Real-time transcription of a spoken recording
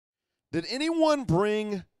Did anyone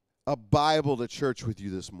bring a Bible to church with you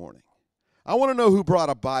this morning? I want to know who brought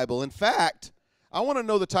a Bible. In fact, I want to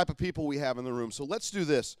know the type of people we have in the room. So let's do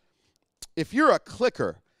this. If you're a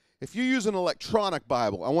clicker, if you use an electronic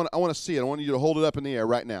Bible, I want to see it. I want you to hold it up in the air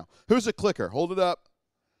right now. Who's a clicker? Hold it up.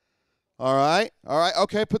 All right.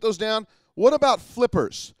 Okay, put those down. What about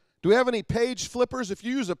flippers? Do we have any page flippers? If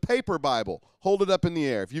you use a paper Bible, hold it up in the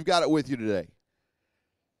air if you've got it with you today.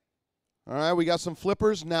 All right, we got some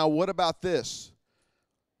flippers. Now, what about this?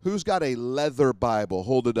 Who's got a leather Bible?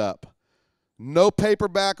 Hold it up. No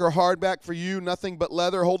paperback or hardback for you, nothing but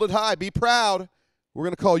leather. Hold it high. Be proud. We're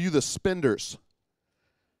going to call you the spenders.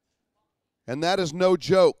 And that is no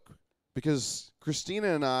joke, because Christina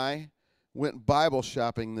and I went Bible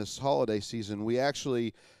shopping this holiday season. We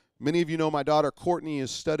actually, many of you know my daughter Courtney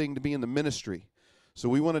is studying to be in the ministry. So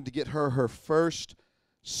we wanted to get her first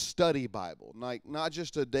study Bible, like not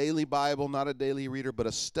just a daily Bible, not a daily reader, but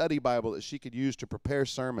a study Bible that she could use to prepare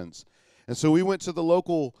sermons. And so we went to the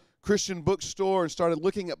local Christian bookstore and started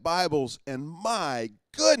looking at Bibles, and my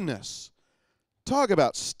goodness, talk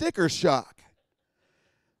about sticker shock.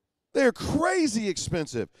 They're crazy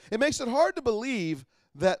expensive. It makes it hard to believe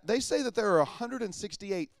that they say that there are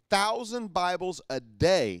 168,000 Bibles a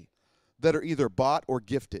day that are either bought or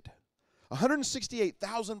gifted.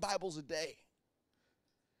 168,000 Bibles a day.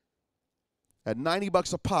 At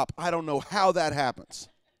 $90 a pop, I don't know how that happens.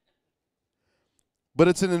 But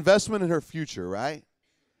it's an investment in her future, right?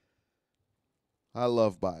 I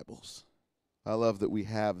love Bibles. I love that we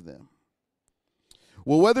have them.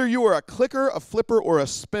 Well, whether you are a clicker, a flipper, or a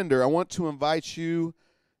spender, I want to invite you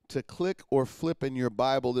to click or flip in your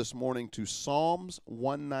Bible this morning to Psalms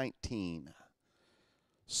 119.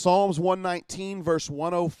 Psalms 119, verse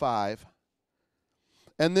 105.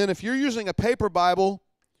 And then if you're using a paper Bible,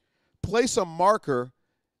 place a marker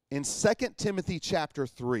in 2 Timothy chapter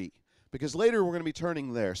 3, because later we're going to be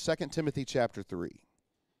turning there, 2 Timothy chapter 3.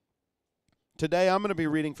 Today I'm going to be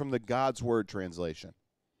reading from the God's Word translation.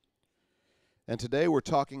 And today we're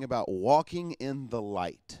talking about walking in the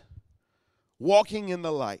light. Walking in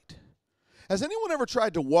the light. Has anyone ever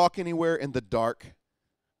tried to walk anywhere in the dark?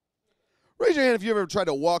 Raise your hand if you've ever tried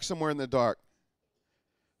to walk somewhere in the dark.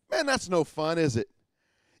 Man, that's no fun, is it?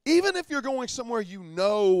 Even if you're going somewhere you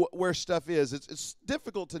know where stuff is, it's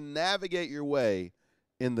difficult to navigate your way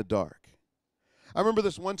in the dark. I remember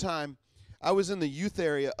this one time, I was in the youth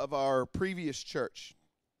area of our previous church,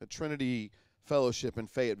 at Trinity Fellowship in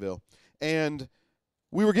Fayetteville, and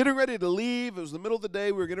we were getting ready to leave. It was the middle of the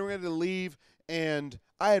day. We were getting ready to leave, and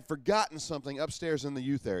I had forgotten something upstairs in the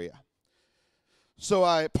youth area. So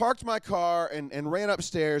I parked my car and ran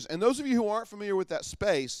upstairs, and those of you who aren't familiar with that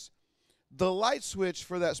space, the light switch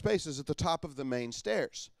for that space is at the top of the main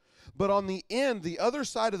stairs. But on the end, the other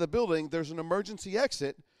side of the building, there's an emergency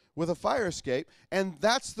exit with a fire escape, and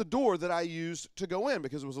that's the door that I used to go in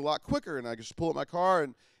because it was a lot quicker, and I could just pull up my car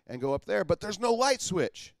and go up there. But there's no light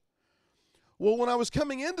switch. Well, when I was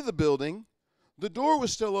coming into the building, the door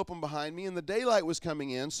was still open behind me, and the daylight was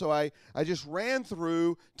coming in, so I just ran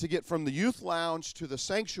through to get from the youth lounge to the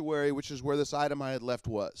sanctuary, which is where this item I had left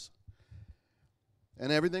was. And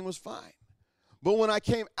everything was fine. But when I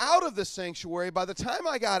came out of the sanctuary, by the time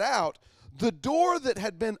I got out, the door that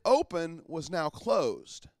had been open was now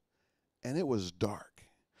closed. And it was dark.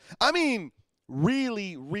 I mean,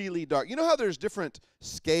 really, really dark. You know how there's different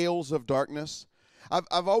scales of darkness?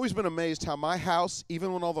 I've always been amazed how my house,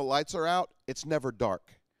 even when all the lights are out, it's never dark.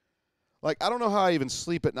 Like, I don't know how I even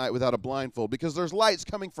sleep at night without a blindfold, because there's lights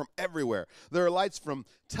coming from everywhere. There are lights from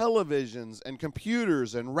televisions and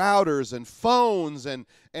computers and routers and phones and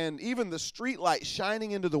even the street light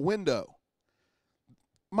shining into the window.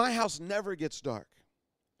 My house never gets dark.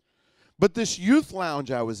 But this youth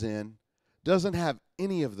lounge I was in doesn't have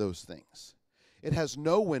any of those things. It has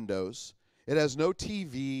no windows. It has no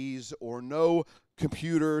TVs or no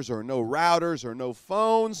computers or no routers or no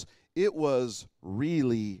phones. It was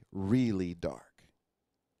really, really dark.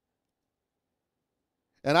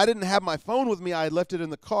 And I didn't have my phone with me. I had left it in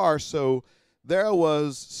the car, so there I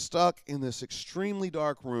was stuck in this extremely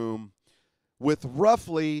dark room with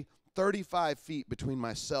roughly 35 feet between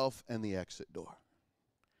myself and the exit door.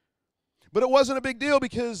 But it wasn't a big deal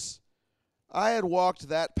because I had walked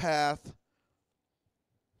that path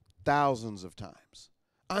thousands of times.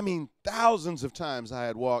 I mean, thousands of times I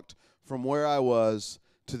had walked from where I was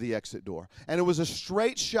to the exit door. And it was a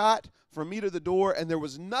straight shot from me to the door, and there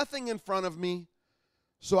was nothing in front of me,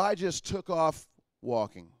 so I just took off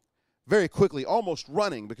walking very quickly, almost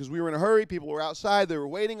running, because we were in a hurry. People were outside. They were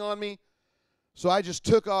waiting on me. So I just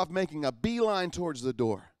took off, making a beeline towards the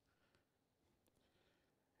door.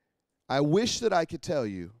 I wish that I could tell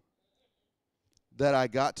you that I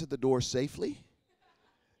got to the door safely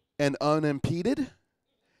and unimpeded,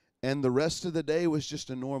 and the rest of the day was just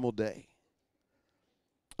a normal day.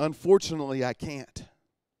 Unfortunately, I can't.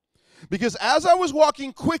 Because as I was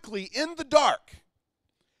walking quickly in the dark,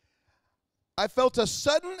 I felt a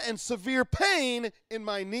sudden and severe pain in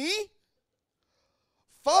my knee,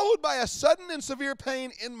 followed by a sudden and severe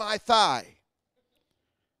pain in my thigh.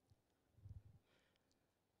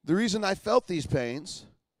 The reason I felt these pains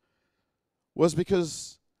was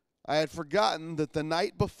because I had forgotten that the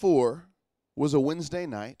night before was a Wednesday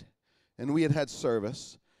night, and we had had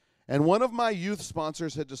service, and one of my youth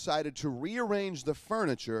sponsors had decided to rearrange the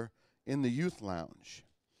furniture in the youth lounge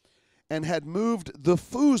and had moved the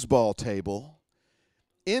foosball table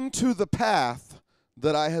into the path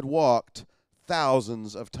that I had walked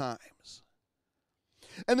thousands of times.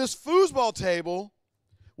 And this foosball table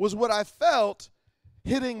was what I felt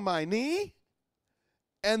hitting my knee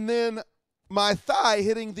and then my thigh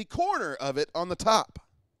hitting the corner of it on the top.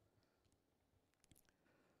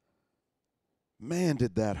 Man,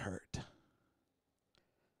 did that hurt.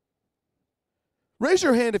 Raise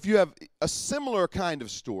your hand if you have a similar kind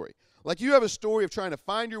of story. Like you have a story of trying to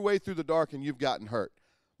find your way through the dark and you've gotten hurt.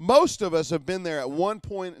 Most of us have been there at one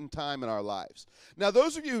point in time in our lives. Now,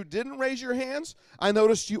 those of you who didn't raise your hands, I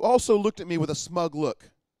noticed you also looked at me with a smug look.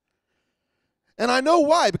 And I know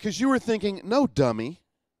why, because you were thinking, no, dummy.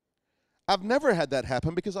 I've never had that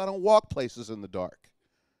happen because I don't walk places in the dark.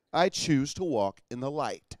 I choose to walk in the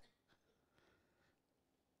light.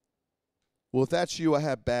 Well, if that's you, I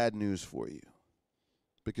have bad news for you.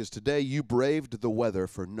 Because today you braved the weather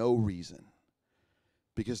for no reason.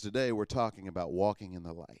 Because today we're talking about walking in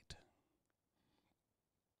the light.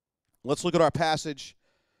 Let's look at our passage.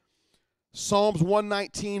 Psalms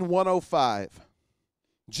 119, 105.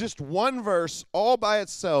 Just one verse all by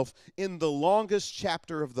itself in the longest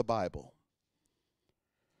chapter of the Bible.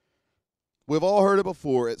 We've all heard it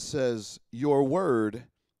before. It says, "Your word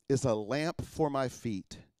is a lamp for my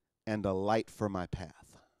feet and a light for my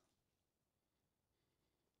path."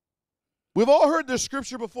 We've all heard this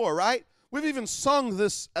scripture before, right? We've even sung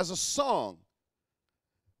this as a song.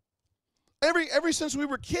 Ever since we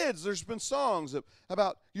were kids, there's been songs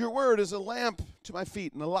about your word is a lamp to my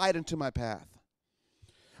feet and a light unto my path.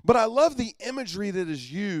 But I love the imagery that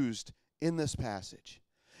is used in this passage,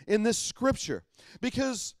 in this scripture,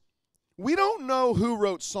 because we don't know who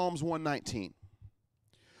wrote Psalms 119.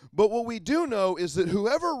 But what we do know is that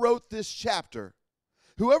whoever wrote this chapter,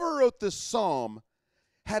 whoever wrote this psalm,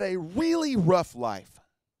 had a really rough life.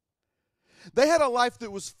 They had a life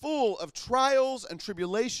that was full of trials and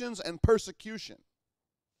tribulations and persecution.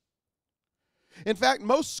 In fact,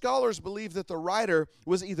 most scholars believe that the writer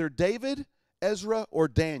was either David, Ezra, or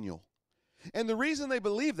Daniel. And the reason they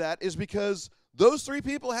believe that is because those three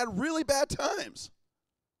people had really bad times.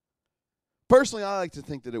 Personally, I like to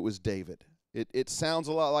think that it was David. It sounds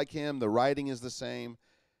a lot like him. The writing is the same.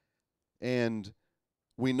 And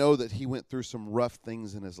we know that he went through some rough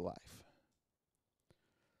things in his life.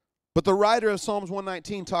 But the writer of Psalms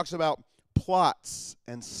 119 talks about plots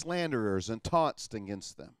and slanderers and taunts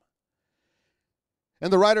against them.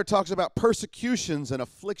 And the writer talks about persecutions and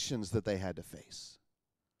afflictions that they had to face.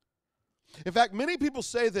 In fact, many people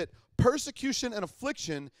say that persecution and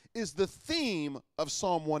affliction is the theme of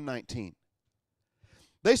Psalm 119.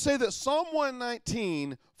 They say that Psalm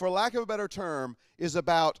 119, for lack of a better term, is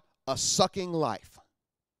about a sucking life.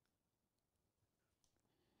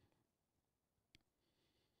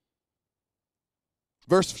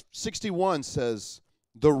 Verse 61 says,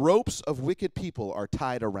 "The ropes of wicked people are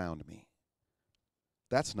tied around me."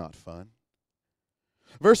 That's not fun.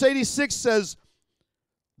 Verse 86 says,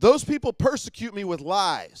 "Those people persecute me with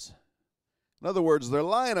lies." In other words, they're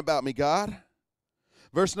lying about me, God.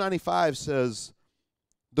 Verse 95 says,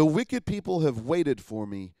 "The wicked people have waited for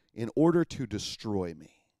me in order to destroy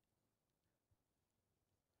me."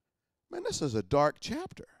 Man, this is a dark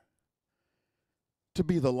chapter to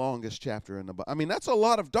be the longest chapter in the Bible. I mean, that's a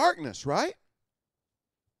lot of darkness, right?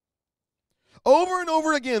 Over and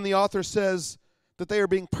over again, the author says that they are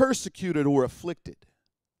being persecuted or afflicted.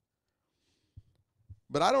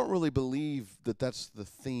 But I don't really believe that that's the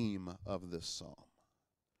theme of this psalm.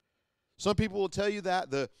 Some people will tell you that.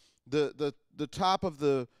 The top of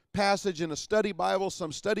the passage in a study Bible,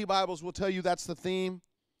 some study Bibles will tell you that's the theme.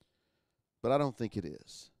 But I don't think it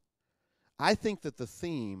is. I think that the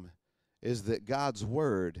theme is that God's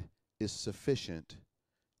word is sufficient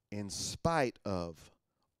in spite of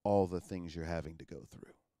all the things you're having to go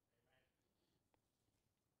through.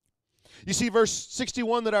 You see verse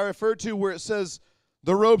 61 that I referred to where it says,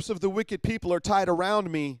 "The ropes of the wicked people are tied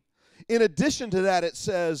around me." In addition to that, it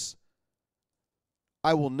says,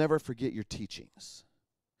 I will never forget your teachings.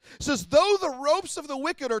 It says, though the ropes of the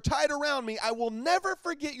wicked are tied around me, I will never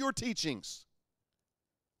forget your teachings.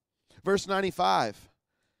 Verse 95,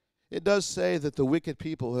 it does say that the wicked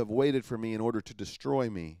people have waited for me in order to destroy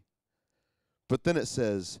me. But then it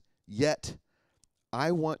says, yet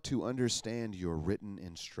I want to understand your written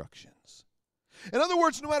instructions. In other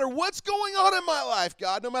words, no matter what's going on in my life,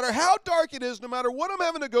 God, no matter how dark it is, no matter what I'm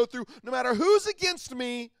having to go through, no matter who's against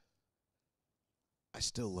me, I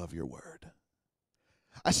still love your word.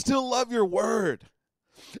 I still love your word.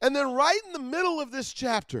 And then right in the middle of this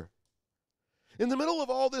chapter, in the middle of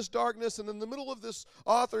all this darkness and in the middle of this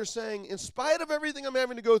author saying, in spite of everything I'm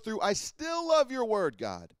having to go through, I still love your word,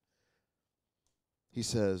 God. He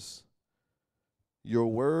says, your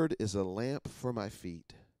word is a lamp for my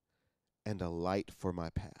feet and a light for my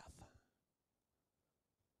path.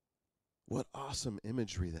 What awesome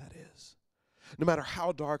imagery that is. No matter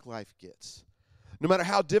how dark life gets, no matter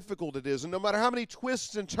how difficult it is, and no matter how many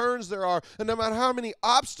twists and turns there are, and no matter how many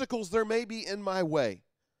obstacles there may be in my way,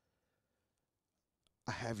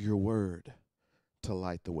 I have your word to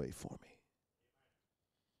light the way for me.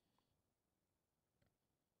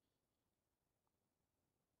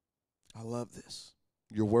 I love this.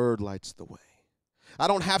 Your word lights the way. I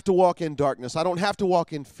don't have to walk in darkness. I don't have to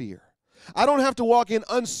walk in fear. I don't have to walk in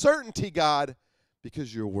uncertainty, God,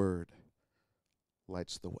 because your word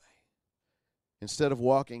lights the way. Instead of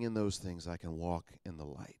walking in those things, I can walk in the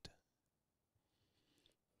light.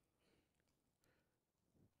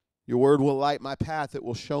 Your word will light my path. It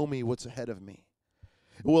will show me what's ahead of me.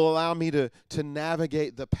 It will allow me to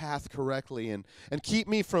navigate the path correctly and keep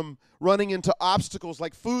me from running into obstacles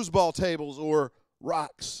like foosball tables or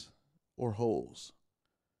rocks or holes.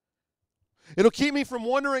 It'll keep me from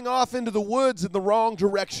wandering off into the woods in the wrong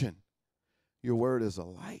direction. Your word is a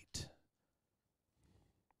light.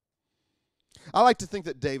 I like to think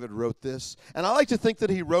that David wrote this, and I like to think that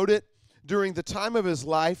he wrote it during the time of his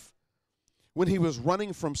life when he was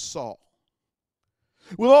running from Saul.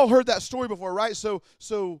 We've all heard that story before, right?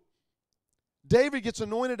 So David gets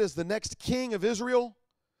anointed as the next king of Israel,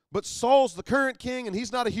 but Saul's the current king, and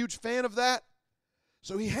he's not a huge fan of that.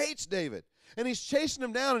 So he hates David, and he's chasing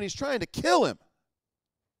him down, and he's trying to kill him.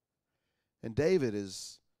 And David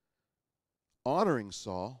is honoring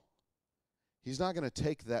Saul. He's not going to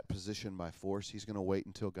take that position by force. He's going to wait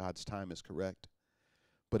until God's time is correct.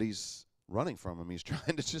 But he's running from him. He's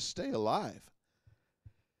trying to just stay alive.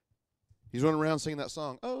 He's running around singing that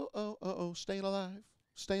song. Oh, oh, oh, oh, staying alive,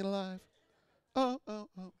 staying alive. Oh, oh,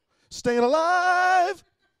 oh, staying alive.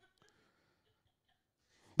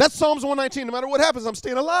 That's Psalms 119. No matter what happens, I'm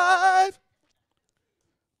staying alive.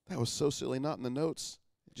 That was so silly, not in the notes.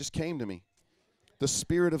 It just came to me. The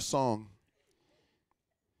spirit of song.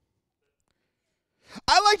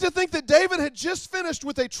 I like to think that David had just finished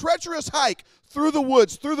with a treacherous hike through the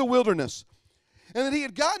woods, through the wilderness, and that he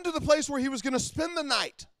had gotten to the place where he was going to spend the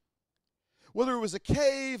night, whether it was a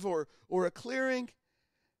cave or a clearing.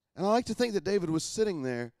 And I like to think that David was sitting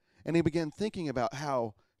there, and he began thinking about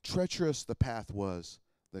how treacherous the path was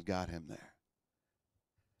that got him there,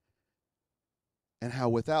 and how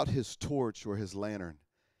without his torch or his lantern,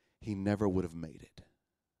 he never would have made it.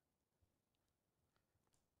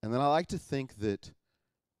 And then I like to think that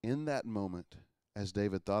in that moment, as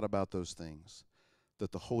David thought about those things,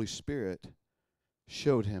 that the Holy Spirit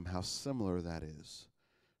showed him how similar that is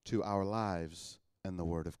to our lives and the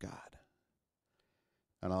Word of God.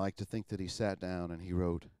 And I like to think that he sat down and he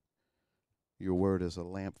wrote, your word is a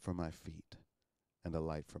lamp for my feet and a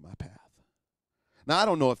light for my path. Now, I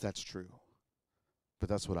don't know if that's true, but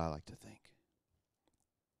that's what I like to think.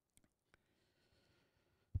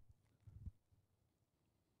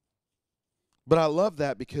 But I love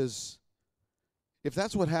that because if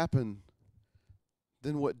that's what happened,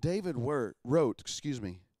 then what David wrote,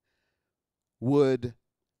 would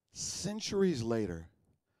centuries later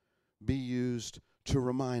be used to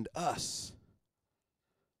remind us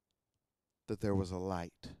that there was a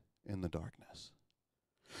light in the darkness.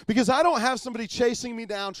 Because I don't have somebody chasing me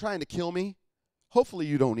down trying to kill me. Hopefully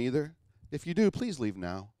you don't either. If you do, please leave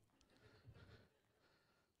now.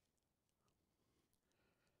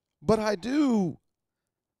 But I do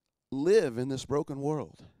live in this broken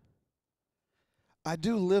world. I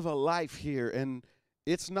do live a life here, and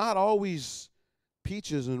it's not always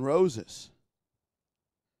peaches and roses.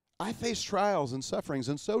 I face trials and sufferings,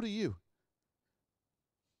 and so do you.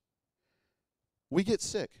 We get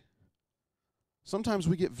sick. Sometimes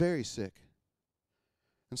we get very sick.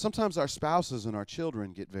 And sometimes our spouses and our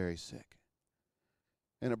children get very sick.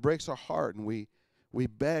 And it breaks our heart, and we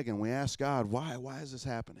beg and we ask God, why is this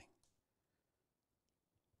happening?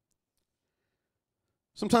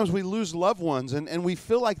 Sometimes we lose loved ones and we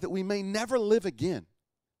feel like that we may never live again.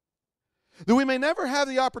 That we may never have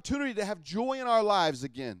the opportunity to have joy in our lives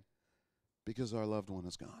again because our loved one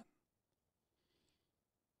is gone.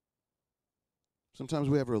 Sometimes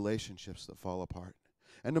we have relationships that fall apart.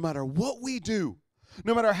 And no matter what we do,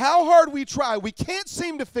 no matter how hard we try, we can't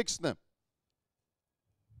seem to fix them.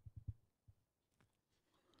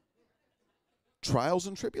 Trials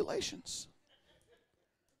and tribulations.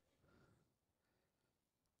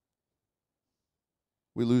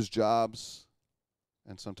 We lose jobs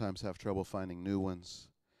and sometimes have trouble finding new ones.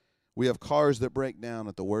 We have cars that break down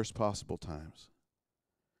at the worst possible times.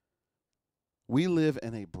 We live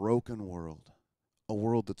in a broken world, a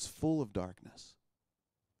world that's full of darkness.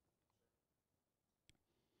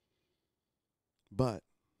 But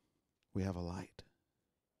we have a light.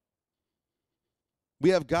 We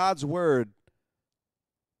have God's word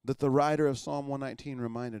that the writer of Psalm 119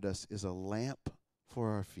 reminded us is a lamp for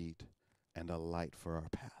our feet and a light for our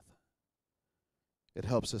path. It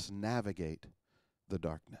helps us navigate the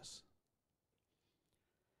darkness.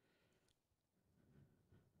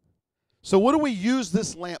 So what do we use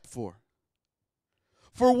this lamp for?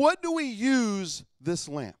 For what do we use this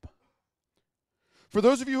lamp? For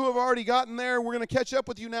those of you who have already gotten there, we're going to catch up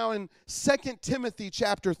with you now in 2 Timothy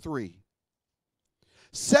chapter 3.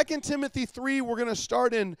 2 Timothy 3, we're going to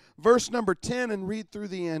start in verse number 10 and read through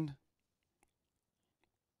the end.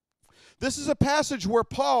 This is a passage where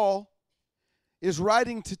Paul is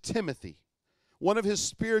writing to Timothy, one of his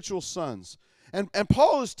spiritual sons. And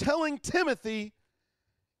Paul is telling Timothy,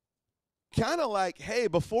 kind of like, hey,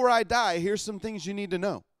 before I die, here's some things you need to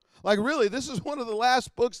know. Like, really, this is one of the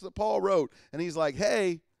last books that Paul wrote. And he's like,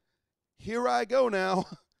 hey, here I go now.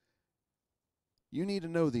 You need to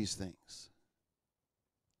know these things.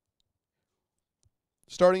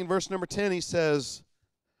 Starting in verse number 10, he says,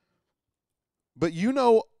 but you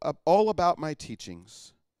know all about my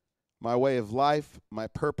teachings, my way of life, my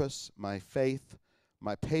purpose, my faith,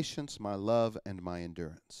 my patience, my love, and my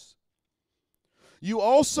endurance. You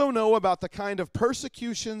also know about the kind of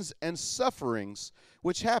persecutions and sufferings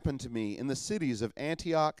which happened to me in the cities of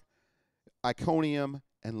Antioch, Iconium,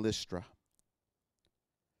 and Lystra.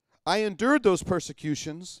 I endured those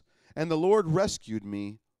persecutions, and the Lord rescued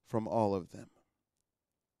me from all of them.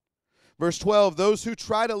 Verse 12, those who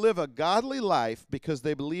try to live a godly life because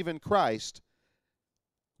they believe in Christ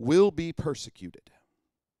will be persecuted.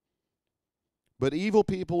 But evil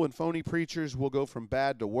people and phony preachers will go from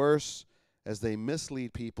bad to worse as they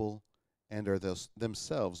mislead people and are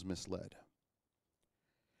themselves misled.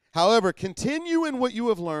 However, continue in what you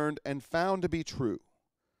have learned and found to be true.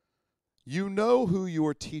 You know who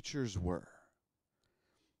your teachers were.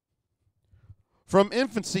 From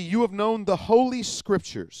infancy you have known the Holy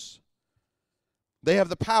Scriptures. They have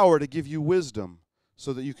the power to give you wisdom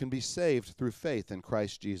so that you can be saved through faith in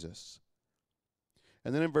Christ Jesus.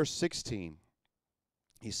 And then in verse 16,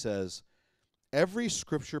 he says, every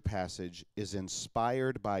Scripture passage is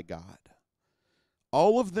inspired by God.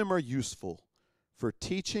 All of them are useful for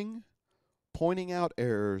teaching, pointing out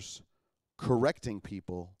errors, correcting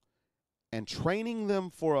people, and training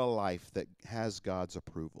them for a life that has God's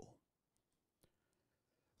approval.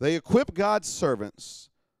 They equip God's servants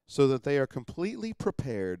so that they are completely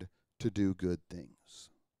prepared to do good things.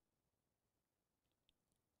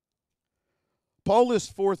 Paul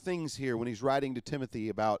lists 4 things here when he's writing to Timothy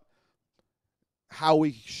about how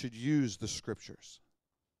we should use the Scriptures.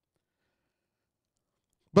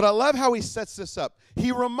 But I love how he sets this up.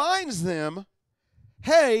 He reminds them,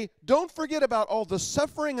 hey, don't forget about all the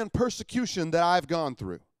suffering and persecution that I've gone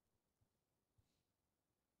through.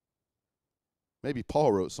 Maybe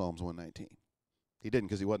Paul wrote Psalms 119. He didn't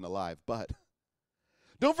because he wasn't alive, but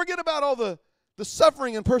don't forget about all the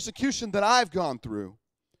suffering and persecution that I've gone through.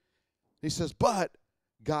 He says, but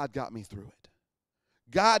God got me through it.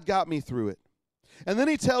 God got me through it. And then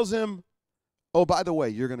he tells him, oh, by the way,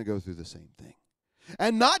 you're going to go through the same thing.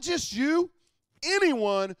 And not just you,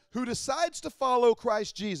 anyone who decides to follow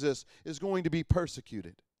Christ Jesus is going to be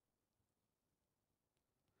persecuted.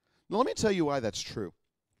 Now, let me tell you why that's true.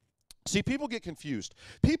 See, people get confused.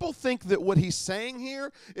 People think that what he's saying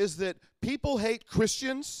here is that people hate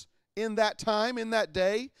Christians in that time, in that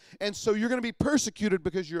day, and so you're going to be persecuted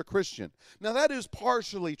because you're a Christian. Now, that is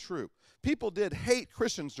partially true. People did hate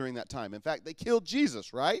Christians during that time. In fact, they killed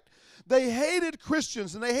Jesus, right? They hated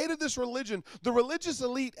Christians, and they hated this religion. The religious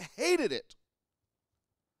elite hated it.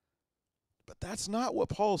 But that's not what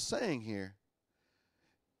Paul's saying here.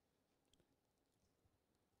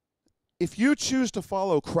 If you choose to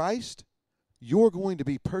follow Christ, you're going to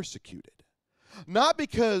be persecuted. Not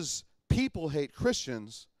because people hate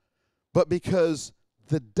Christians, but because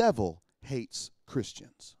the devil hates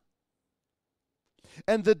Christians.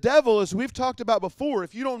 And the devil, as we've talked about before,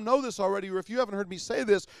 if you don't know this already, or if you haven't heard me say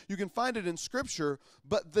this, you can find it in Scripture,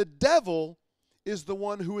 but the devil is the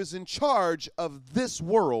one who is in charge of this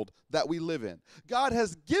world that we live in. God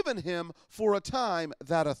has given him for a time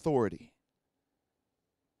that authority.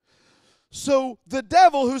 So the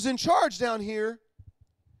devil who's in charge down here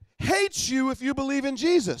hates you if you believe in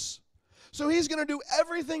Jesus. So he's going to do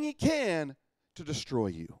everything he can to destroy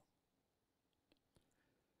you.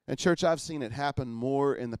 And church, I've seen it happen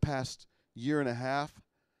more in the past year and a half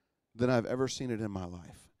than I've ever seen it in my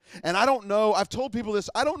life. And I don't know, I've told people this,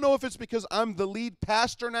 I don't know if it's because I'm the lead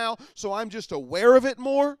pastor now, so I'm just aware of it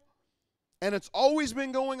more, and it's always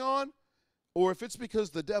been going on, or if it's because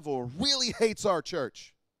the devil really hates our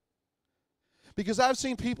church. Because I've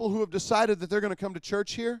seen people who have decided that they're going to come to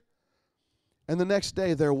church here, and the next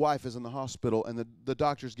day their wife is in the hospital, and the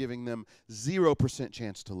doctor's giving them 0%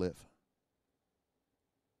 chance to live.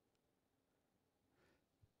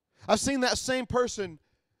 I've seen that same person,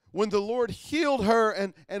 when the Lord healed her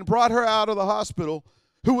and brought her out of the hospital,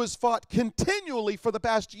 who has fought continually for the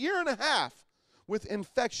past year and a half with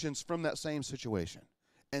infections from that same situation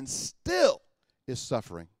and still is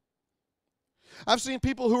suffering. I've seen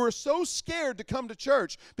people who are so scared to come to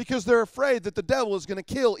church because they're afraid that the devil is going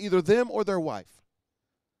to kill either them or their wife.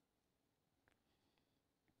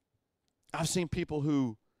 I've seen people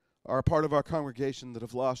who are a part of our congregation that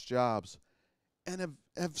have lost jobs and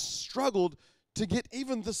have struggled to get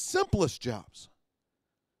even the simplest jobs.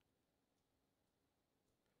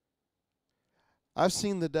 I've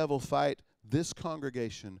seen the devil fight this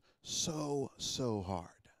congregation so hard.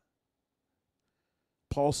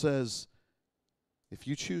 Paul says, if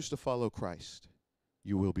you choose to follow Christ,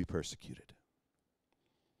 you will be persecuted.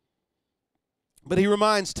 But he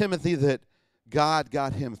reminds Timothy that God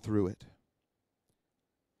got him through it.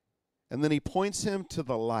 And then he points him to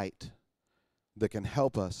the light that can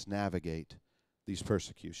help us navigate these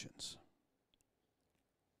persecutions.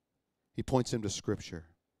 He points him to Scripture.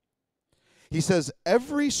 He says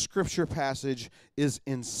every Scripture passage is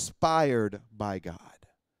inspired by God.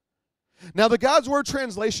 Now, the God's Word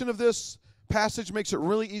translation of this passage makes it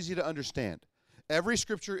really easy to understand. Every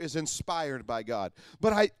Scripture is inspired by God.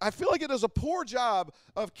 But I feel like it does a poor job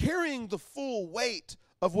of carrying the full weight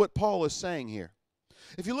of what Paul is saying here.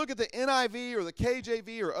 If you look at the NIV or the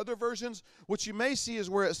KJV or other versions, what you may see is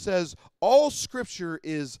where it says, all Scripture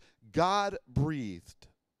is God-breathed.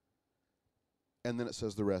 And then it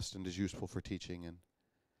says the rest, and is useful for teaching. And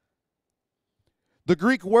the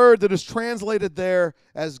Greek word that is translated there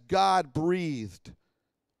as God-breathed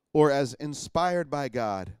or as inspired by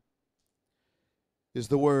God is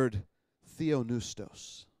the word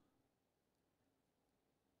theopneustos.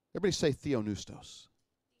 Everybody say theopneustos.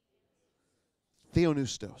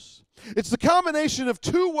 Theopneustos. It's the combination of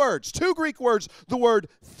two words, two Greek words, the word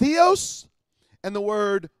theos and the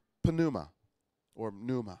word pneuma or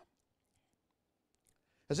pneuma.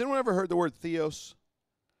 Has anyone ever heard the word theos?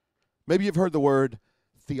 Maybe you've heard the word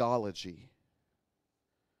theology.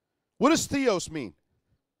 What does theos mean?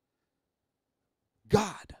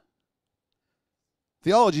 God.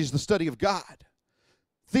 Theology is the study of God.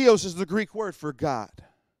 Theos is the Greek word for God.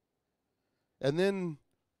 And then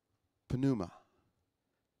pneuma.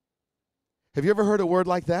 Have you ever heard a word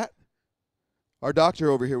like that? Our doctor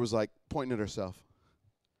over here was like pointing at herself.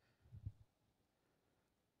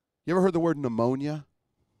 You ever heard the word pneumonia?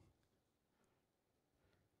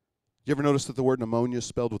 You ever notice that the word pneumonia is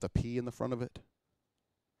spelled with a P in the front of it?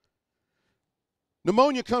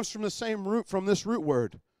 Pneumonia comes from the same root, from this root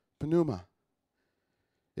word, pneuma.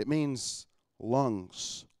 It means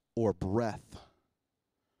lungs or breath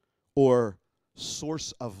or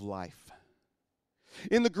source of life.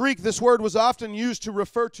 In the Greek, this word was often used to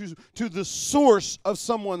refer to the source of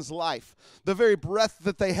someone's life, the very breath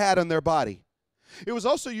that they had in their body. It was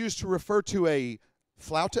also used to refer to a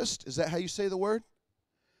flautist, is that how you say the word?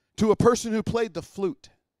 To a person who played the flute.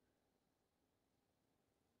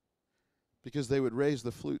 Because they would raise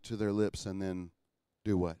the flute to their lips and then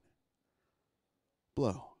do what?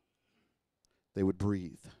 Blow. They would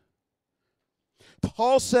breathe.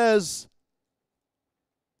 Paul says,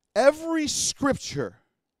 every Scripture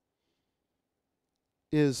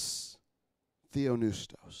is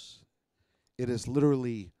theopneustos. It is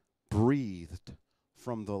literally breathed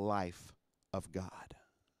from the life of God.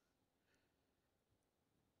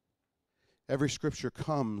 Every Scripture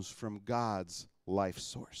comes from God's life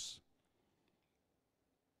source.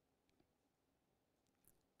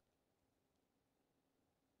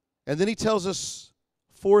 And then he tells us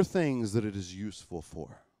 4 things that it is useful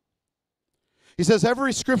for. He says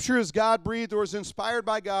every scripture is God-breathed or is inspired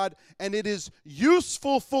by God, and it is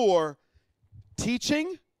useful for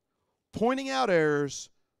teaching, pointing out errors,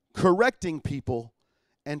 correcting people,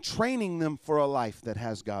 and training them for a life that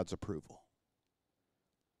has God's approval.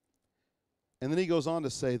 And then he goes on to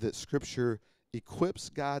say that Scripture equips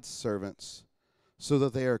God's servants so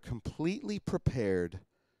that they are completely prepared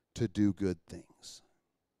to do good things.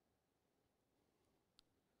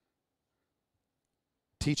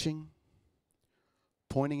 Teaching,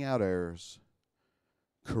 pointing out errors,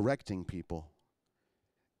 correcting people,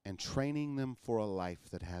 and training them for a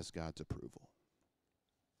life that has God's approval.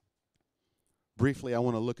 Briefly, I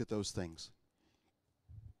want to look at those things.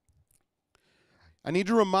 I need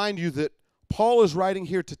to remind you that Paul is writing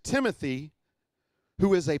here to Timothy,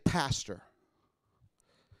 who is a pastor.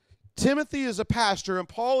 Timothy is a pastor, and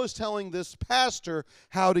Paul is telling this pastor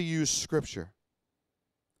how to use Scripture.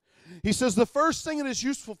 He says the first thing it is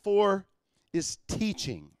useful for is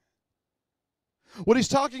teaching. What he's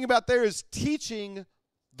talking about there is teaching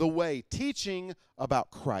the way, teaching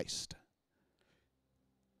about Christ.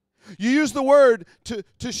 You use the word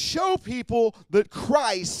to show people that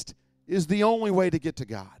Christ is the only way to get to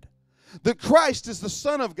God. That Christ is the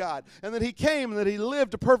Son of God, and that He came, and that He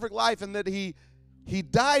lived a perfect life, and that He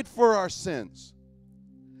died for our sins.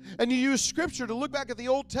 And you use Scripture to look back at the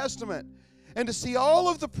Old Testament and to see all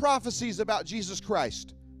of the prophecies about Jesus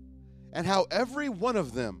Christ and how every one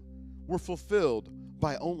of them were fulfilled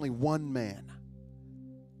by only one man,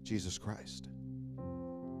 Jesus Christ.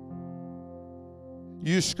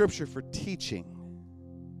 Use Scripture for teaching.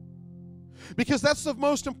 Because that's the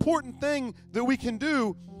most important thing that we can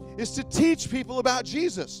do, is to teach people about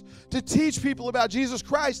Jesus. To teach people about Jesus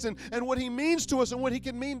Christ and what He means to us and what He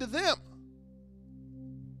can mean to them.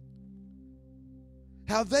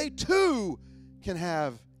 How they too can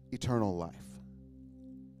have eternal life.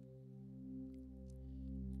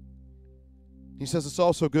 He says it's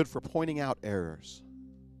also good for pointing out errors.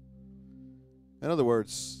 In other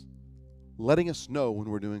words, letting us know when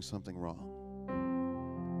we're doing something wrong.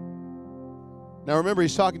 Now remember,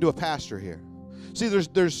 he's talking to a pastor here. See,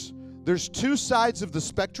 there's two sides of the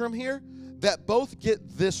spectrum here that both get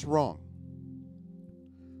this wrong.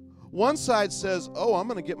 One side says, oh, I'm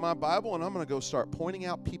going to get my Bible and I'm going to go start pointing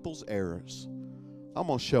out people's errors. I'm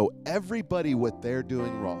going to show everybody what they're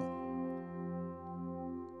doing wrong.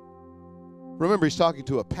 Remember, he's talking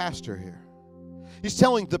to a pastor here. He's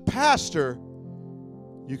telling the pastor,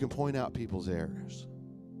 you can point out people's errors.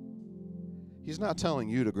 He's not telling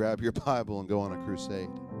you to grab your Bible and go on a crusade.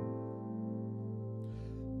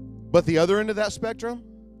 But the other end of that spectrum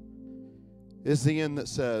is the end that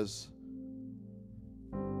says,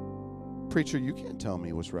 preacher, you can't tell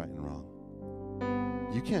me what's right and wrong.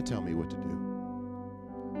 You can't tell me what to do.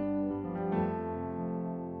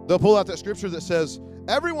 They'll pull out that scripture that says,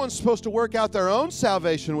 everyone's supposed to work out their own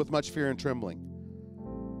salvation with much fear and trembling.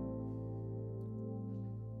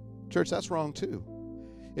 Church, that's wrong too.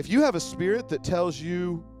 If you have a spirit that tells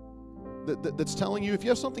you, that's telling you, if you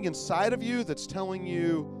have something inside of you that's telling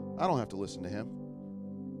you, I don't have to listen to him.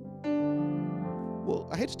 Well,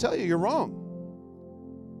 I hate to tell you, you're wrong.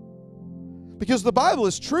 Because the Bible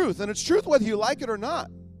is truth, and it's truth whether you like it or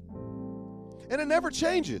not. And it never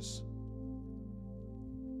changes.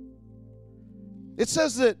 It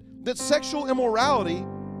says that sexual immorality,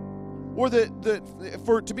 or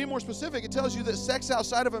to be more specific, it tells you that sex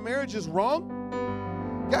outside of a marriage is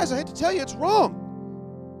wrong. Guys, I hate to tell you, it's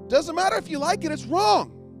wrong. Doesn't matter if you like it, it's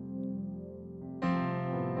wrong.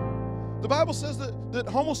 The Bible says that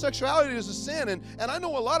homosexuality is a sin, and I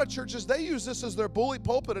know a lot of churches, they use this as their bully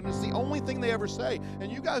pulpit, and it's the only thing they ever say.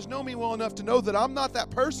 And you guys know me well enough to know that I'm not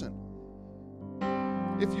that person.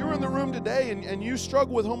 If you're in the room today and you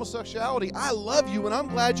struggle with homosexuality, I love you and I'm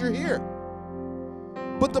glad you're here.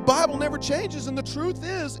 But the Bible never changes, and the truth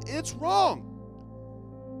is, it's wrong.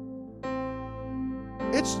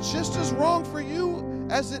 It's just as wrong for you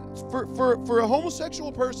as it for a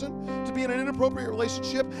homosexual person to be in an inappropriate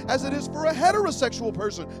relationship as it is for a heterosexual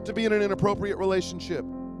person to be in an inappropriate relationship.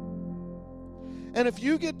 And if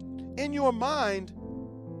you get in your mind,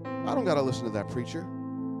 I don't got to listen to that preacher.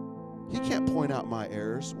 He can't point out my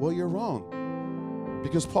errors. Well, you're wrong.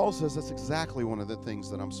 Because Paul says that's exactly one of the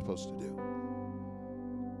things that I'm supposed to do.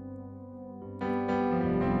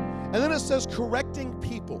 And then it says correcting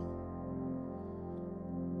people.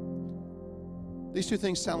 These two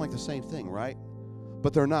things sound like the same thing, right?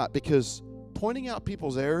 But they're not, because pointing out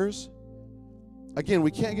people's errors, again,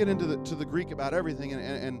 we can't get into the Greek about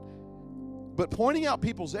everything, but pointing out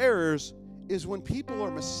people's errors is when people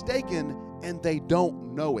are mistaken and they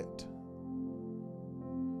don't know it.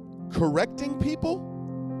 Correcting people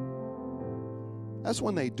That's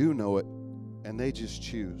when they do know it and they just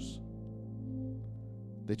choose.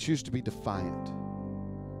 They choose to be defiant.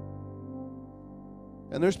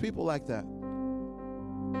 And there's people like that.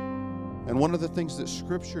 And one of the things that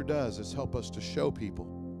Scripture does is help us to show people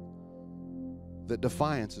that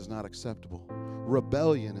defiance is not acceptable.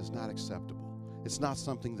 Rebellion is not acceptable. It's not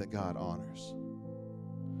something that God honors.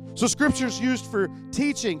 So Scripture's used for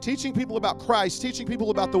teaching people about Christ, teaching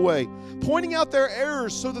people about the way, pointing out their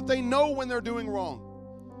errors so that they know when they're doing wrong.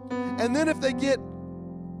 And then if they get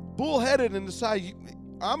bullheaded and decide,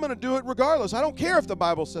 I'm going to do it regardless, I don't care if the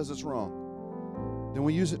Bible says it's wrong, then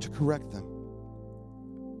we use it to correct them.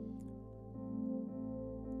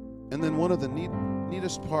 And then one of the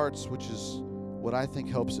neatest parts, which is what I think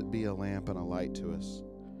helps it be a lamp and a light to us,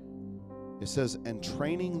 it says, and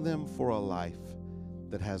training them for a life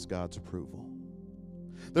that has God's approval.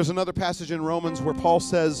 There's another passage in Romans where Paul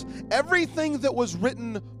says, everything that was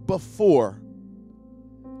written before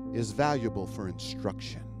is valuable for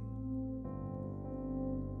instruction.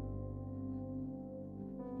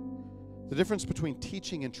 The difference between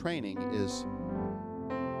teaching and training is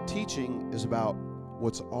teaching is about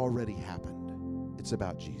what's already happened. It's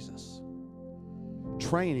about Jesus.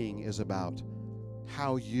 Training is about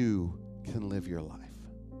how you can live your life.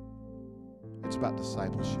 It's about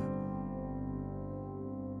discipleship.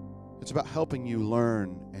 It's about helping you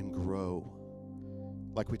learn and grow,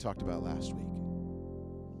 like we talked about last week.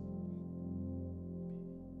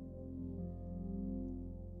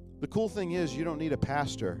 The cool thing is, you don't need a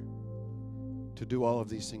pastor to do all of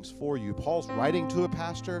these things for you. Paul's writing to a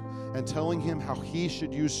pastor and telling him how he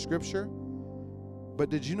should use Scripture. But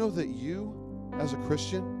did you know that you, as a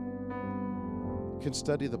Christian, can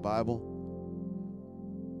study the Bible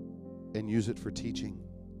and use it for teaching?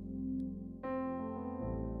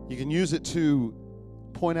 You can use it to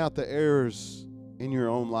point out the errors in your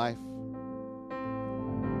own life.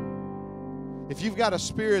 If you've got a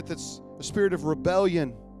spirit that's a spirit of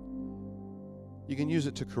rebellion, you can use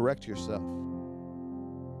it to correct yourself.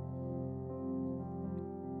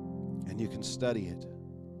 And you can study it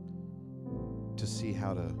to see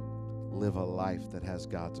how to live a life that has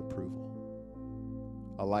God's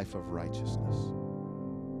approval, a life of righteousness.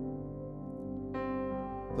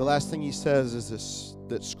 The last thing he says is this,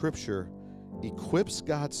 that Scripture equips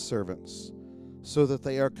God's servants so that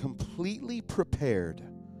they are completely prepared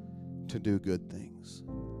to do good things.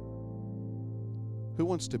 Who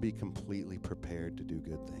wants to be completely prepared to do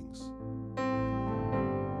good things?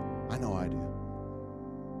 I know I do.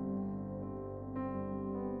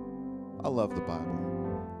 I love the Bible.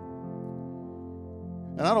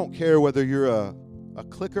 And I don't care whether you're a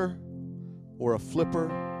clicker or a flipper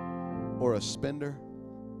or a spender.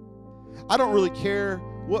 I don't really care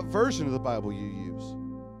what version of the Bible you use.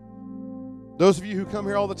 Those of you who come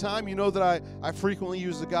here all the time, you know that I frequently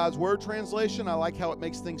use the God's Word translation. I like how it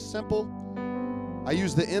makes things simple. I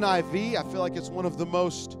use the NIV. I feel like it's one of the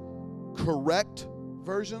most correct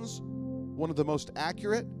versions, one of the most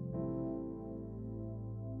accurate.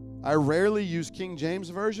 I rarely use King James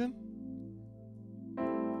Version.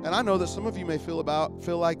 And I know that some of you may feel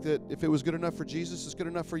like that if it was good enough for Jesus, it's good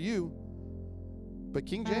enough for you. But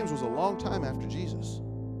King James was a long time after Jesus.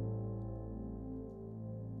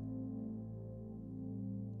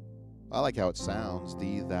 I like how it sounds,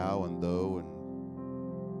 thee, thou, and thou,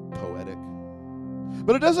 and poetic.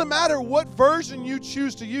 But it doesn't matter what version you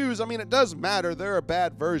choose to use. I mean, it does matter. There are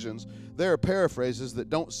bad versions. There are paraphrases that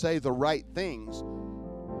don't say the right things.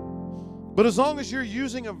 But as long as you're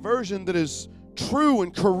using a version that is true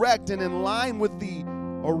and correct and in line with the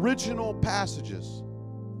original passages,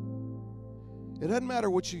 it doesn't matter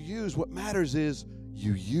what you use. What matters is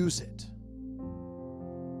you use it.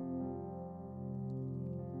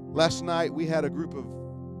 Last night, we had a group of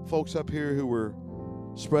folks up here who were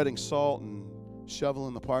spreading salt and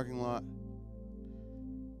shoveling the parking lot.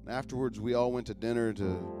 And afterwards, we all went to dinner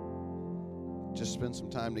to just spend some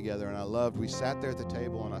time together. And we sat there at the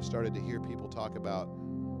table, and I started to hear people talk about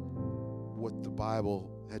what the Bible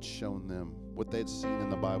had shown them, what they'd seen in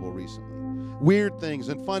the Bible recently. Weird things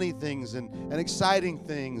and funny things and exciting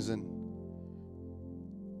things. And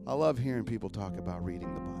I love hearing people talk about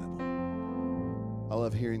reading the Bible. I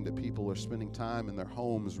love hearing that people are spending time in their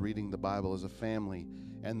homes reading the Bible as a family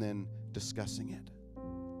and then discussing it.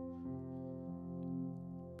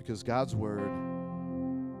 Because God's Word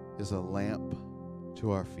is a lamp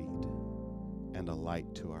to our feet and a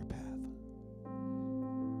light to our path.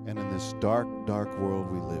 And in this dark, dark world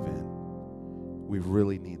we live in, we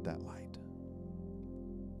really need that light.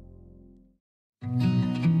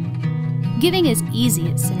 Giving is easy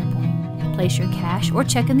at CenterPoint. Place your cash or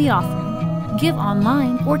check in the offering. Give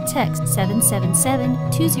online or text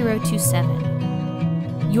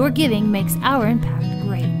 777-2027. Your giving makes our impact